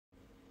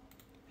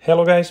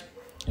Hello guys,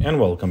 and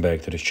welcome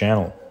back to this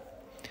channel,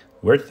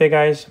 where today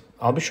guys,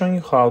 I'll be showing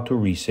you how to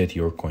reset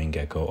your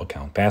CoinGecko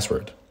account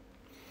password.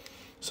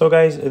 So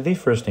guys, the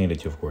first thing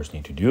that you of course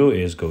need to do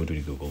is go to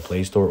the Google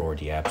Play Store or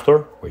the App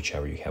Store,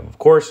 whichever you have of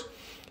course.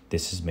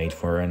 This is made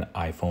for an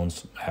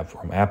iPhone's app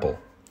from Apple.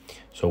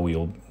 So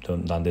we'll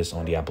done this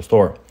on the Apple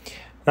Store.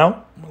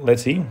 Now,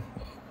 let's see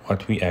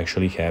what we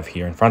actually have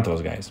here in front of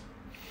us guys.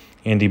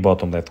 In the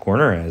bottom left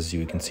corner, as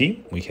you can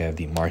see, we have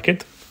the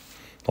market.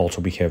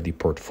 Also, we have the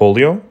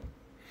portfolio,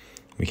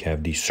 we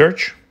have the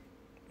search,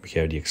 we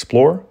have the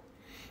explore,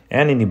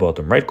 and in the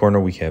bottom right corner,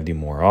 we have the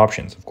more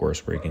options, of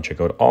course, where you can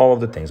check out all of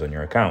the things on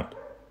your account.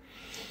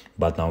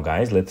 But now,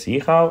 guys, let's see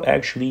how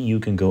actually you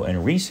can go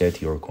and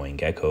reset your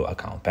CoinGecko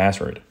account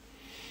password.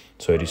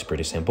 So it is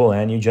pretty simple,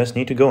 and you just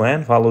need to go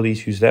and follow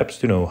these few steps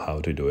to know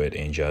how to do it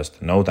in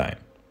just no time.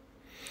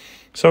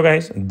 So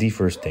guys, the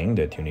first thing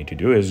that you need to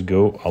do is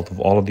go out of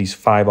all of these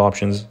 5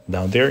 options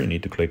down there. You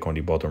need to click on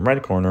the bottom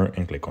right corner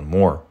and click on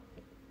more.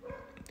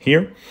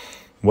 Here,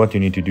 what you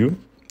need to do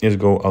is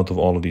go out of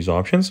all of these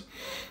options,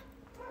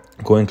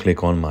 go and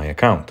click on my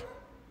account.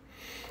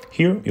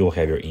 Here, you'll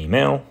have your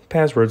email,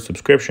 password,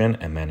 subscription,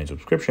 and manage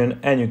subscription,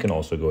 and you can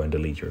also go and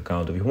delete your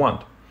account if you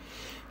want.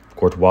 Of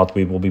course, what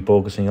we will be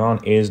focusing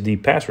on is the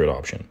password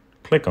option.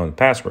 Click on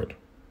password.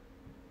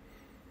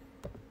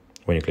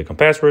 When you click on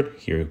password,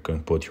 here you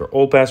can put your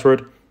old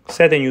password,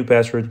 set a new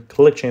password,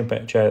 click change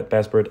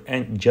password,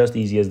 and just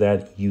easy as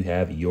that, you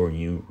have your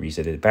new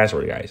resetted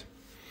password, guys.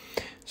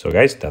 So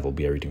guys, that will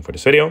be everything for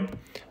this video.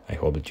 I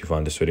hope that you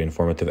found this video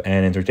informative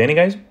and entertaining,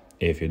 guys.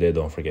 If you did,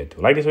 don't forget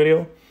to like this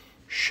video,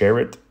 share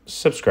it,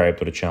 subscribe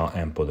to the channel,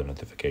 and put the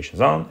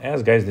notifications on,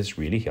 as guys, this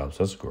really helps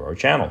us grow our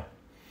channel.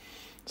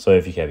 So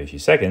if you have a few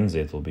seconds,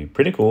 it will be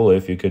pretty cool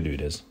if you could do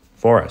this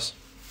for us.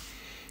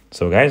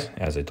 So guys,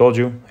 as I told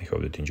you, I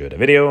hope that you enjoyed the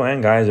video,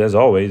 and guys, as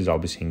always, I'll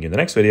be seeing you in the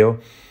next video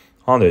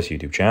on this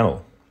YouTube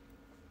channel.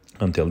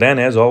 Until then,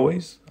 as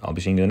always, I'll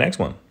be seeing you in the next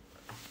one.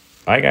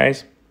 Bye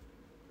guys.